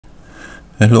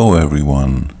Hello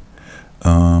everyone.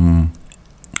 To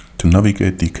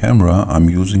navigate the camera, I'm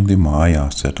using the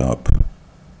Maya setup.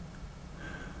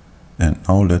 And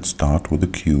now let's start with the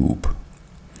cube.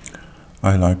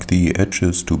 I like the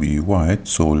edges to be white,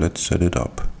 so let's set it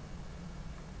up.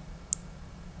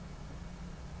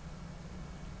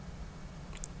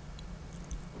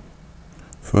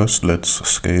 First, let's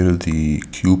scale the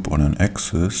cube on an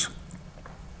axis,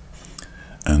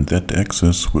 and that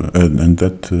axis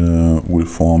will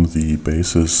form the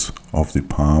basis of the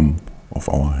palm of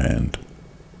our hand.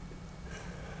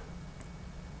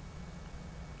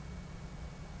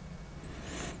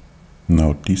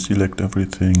 Now deselect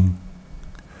everything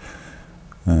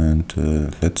and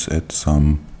let's add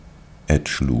some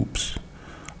edge loops.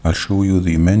 I'll show you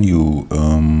the menu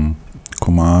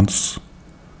commands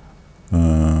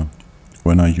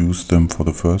when I use them for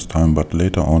the first time, but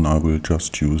later on I will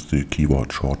just use the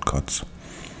keyboard shortcuts.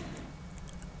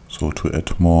 So to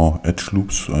add more edge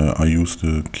loops, I use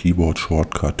the keyboard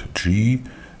shortcut G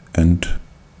and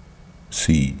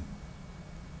C.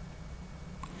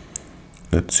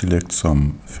 Let's select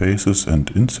some faces and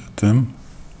insert them.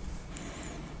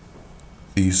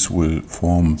 These will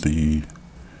form the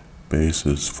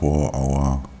basis for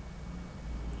our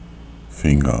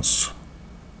fingers.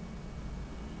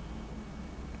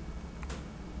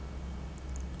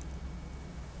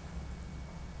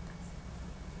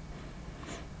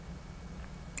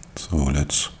 So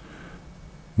let's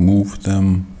move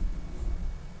them.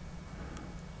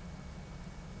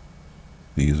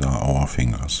 These are our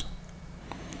fingers.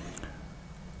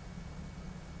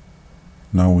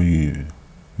 Now we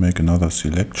make another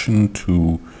selection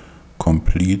to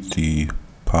complete the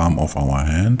palm of our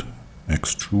hand,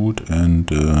 extrude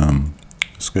and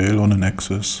scale on an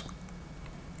axis.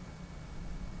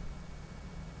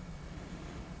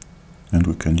 And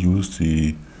we can use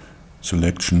the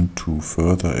selection to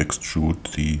further extrude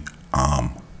the arm.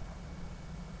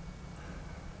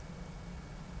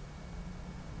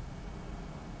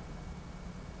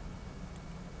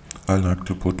 I like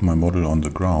to put my model on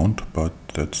the ground, but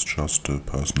that's just a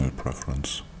personal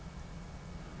preference.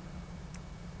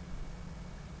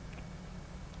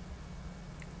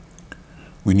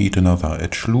 We need another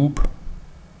edge loop.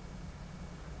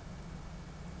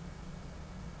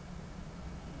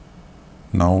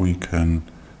 Now we can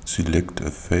select a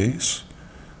face,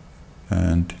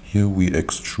 and here we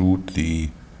extrude the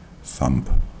thumb.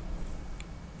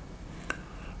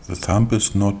 The thumb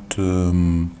is not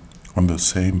on the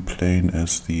same plane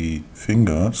as the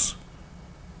fingers,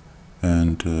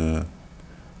 and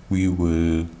we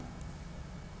will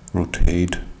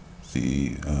rotate the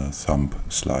thumb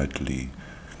slightly.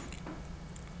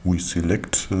 We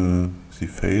select the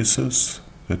faces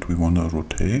that we want to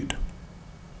rotate,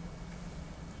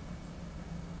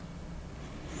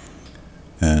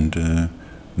 and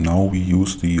now we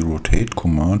use the rotate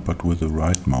command, but with the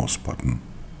right mouse button.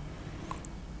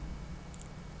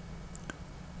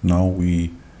 Now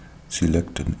we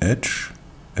select an edge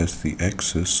as the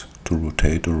axis to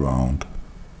rotate around.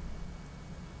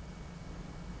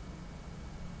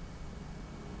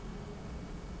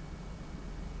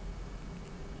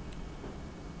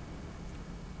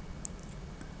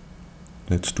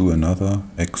 Let's do another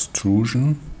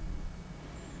extrusion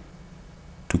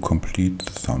to complete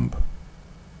the thumb.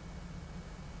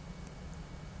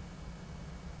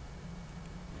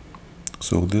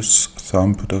 So this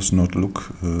thumb does not look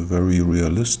very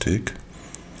realistic.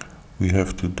 We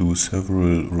have to do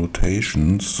several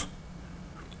rotations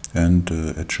and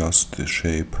adjust the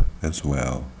shape as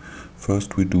well.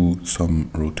 First we do some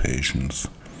rotations.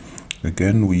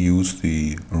 Again we use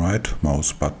the right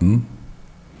mouse button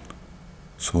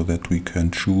so that we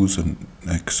can choose an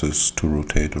axis to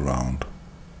rotate around.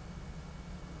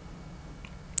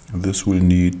 This will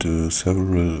need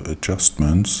several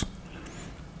adjustments.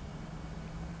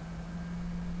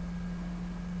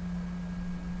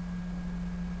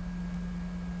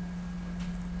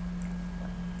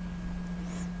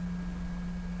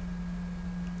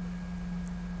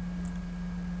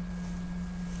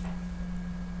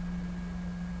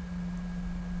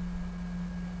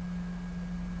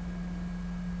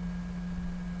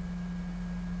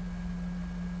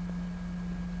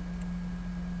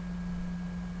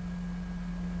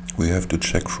 We have to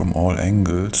check from all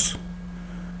angles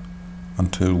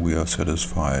until we are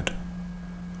satisfied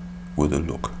with the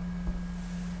look.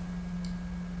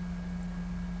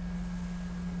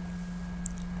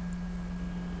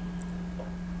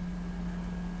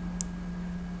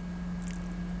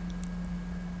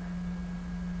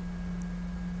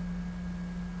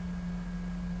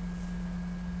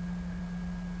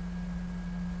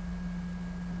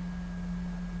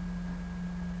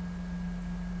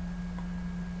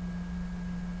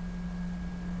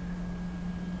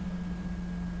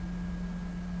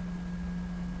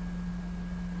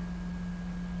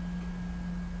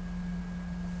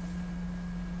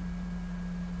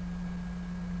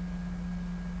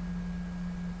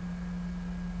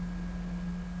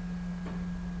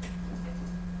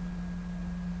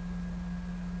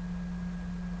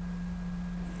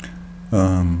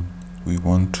 we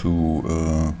want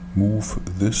to move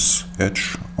this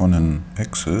edge on an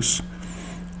axis.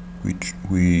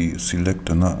 We select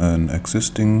an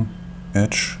existing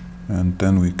edge, and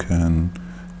then we can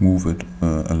move it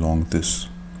along this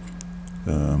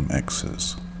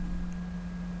axis.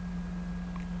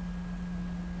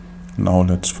 Now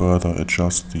let's further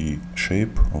adjust the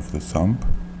shape of the thumb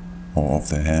or of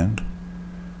the hand.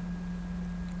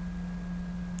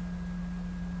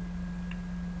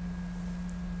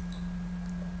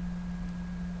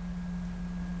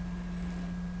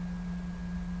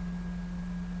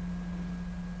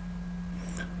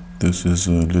 This is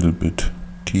a little bit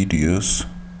tedious.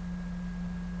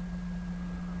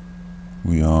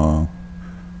 We are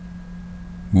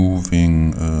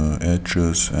moving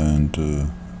edges and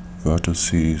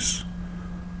vertices,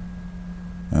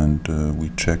 and we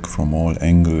check from all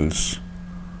angles.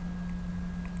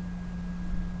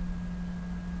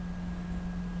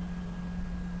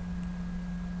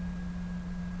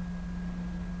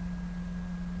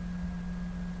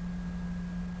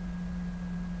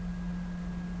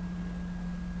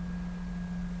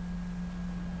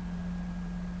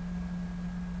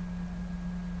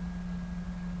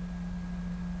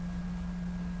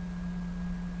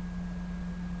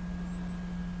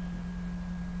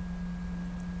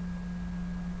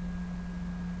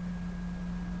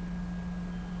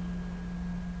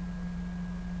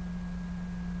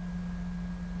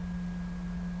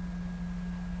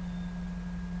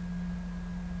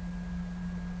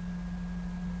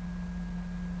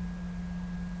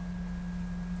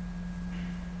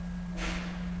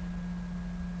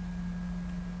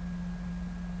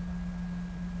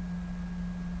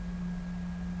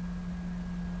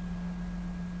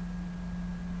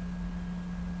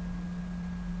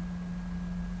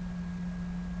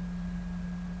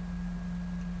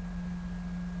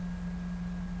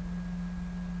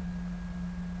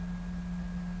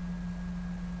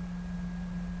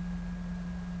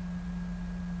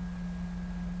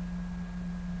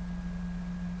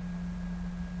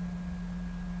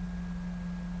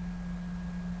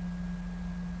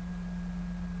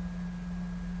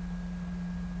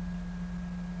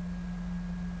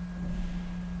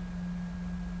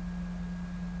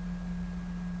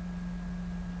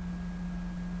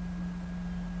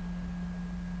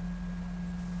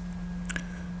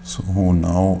 So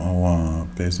now our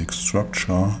basic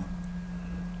structure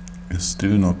is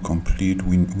still not complete.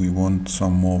 We want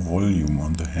some more volume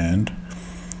on the hand,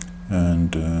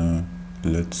 and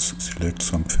let's select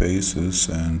some faces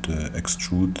and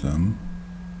extrude them.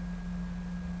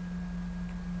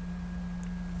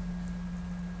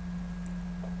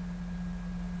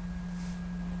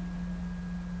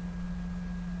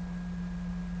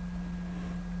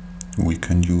 We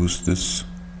can use this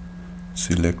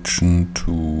selection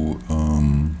to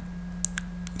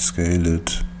scale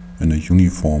it in a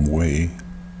uniform way.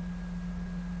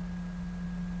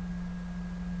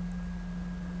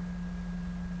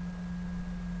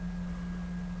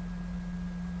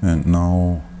 And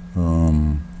now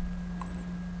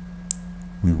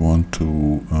we want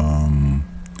to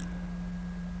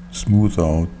smooth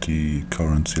out the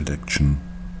current selection.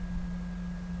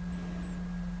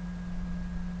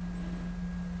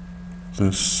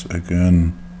 This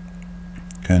again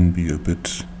can be a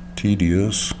bit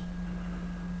tedious.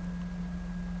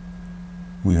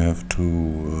 We have to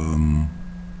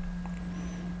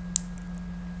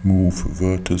move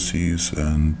vertices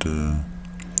and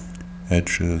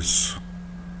edges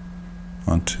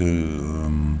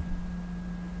until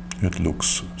it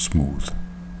looks smooth.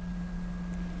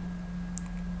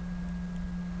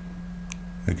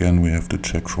 Again, we have to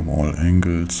check from all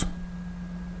angles.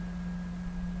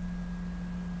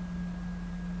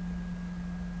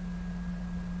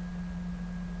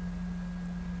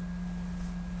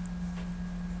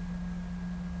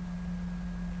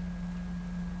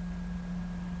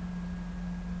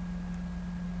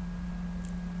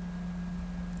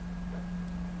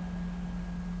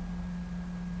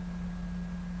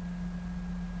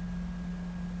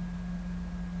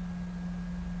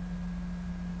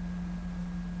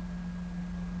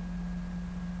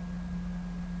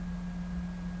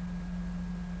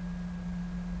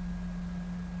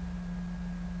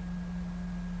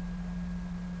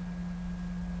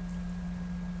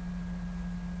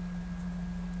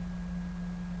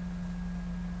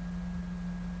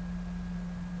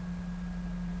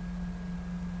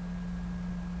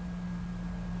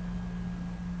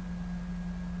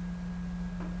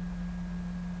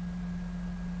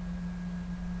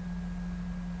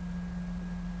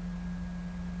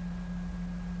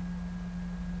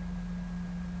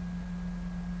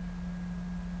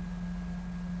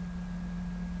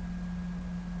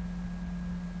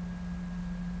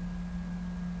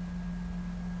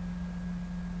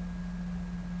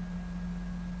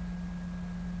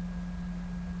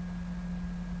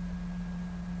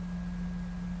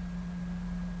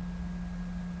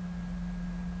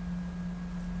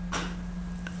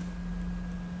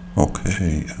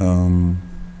 Okay, all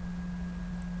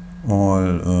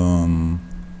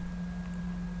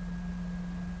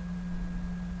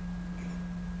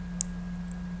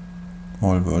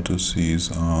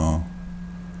vertices are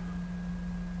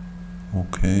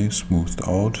okay, smoothed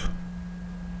out.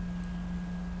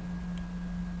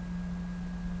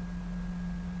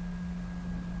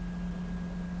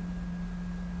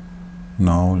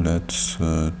 Now let's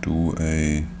do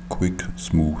a quick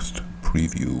smoothed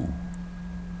preview.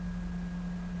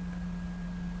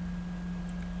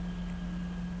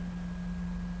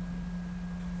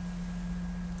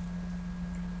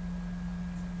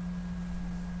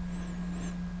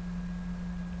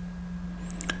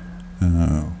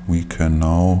 We can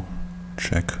now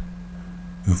check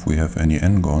if we have any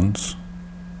n-gons.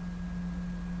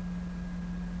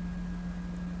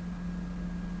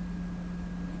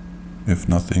 If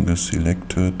nothing is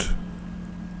selected,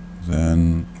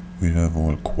 then we have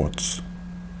all quads.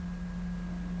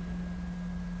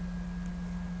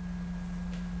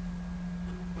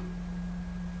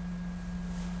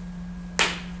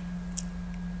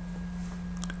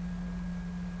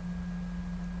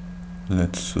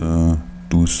 Let's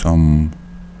do some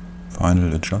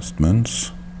final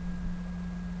adjustments.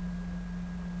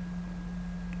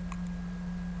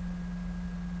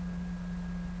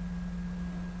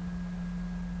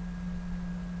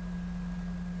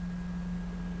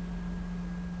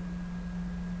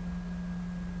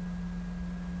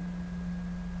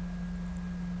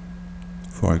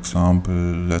 For example,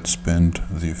 let's bend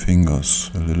the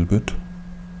fingers a little bit.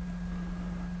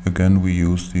 Again, we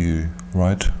use the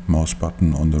right mouse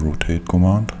button on the rotate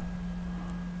command.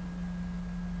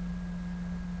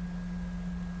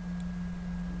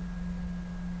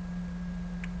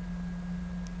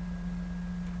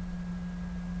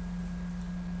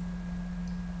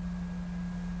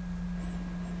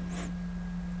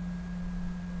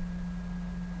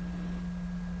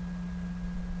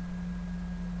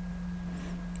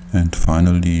 And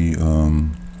finally,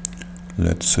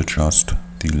 let's adjust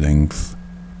the length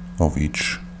of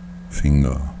each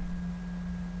finger.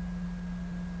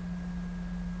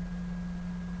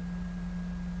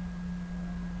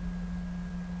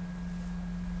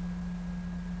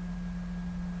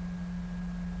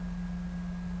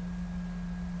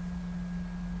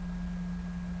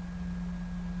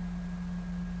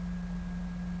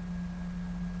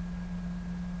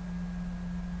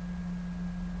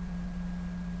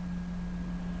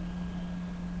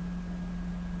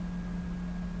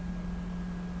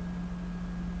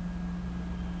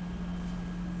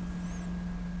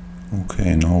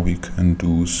 Okay, now we can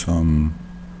do some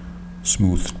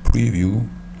smooth preview.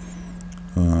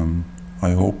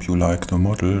 I hope you like the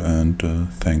model, and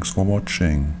thanks for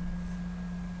watching.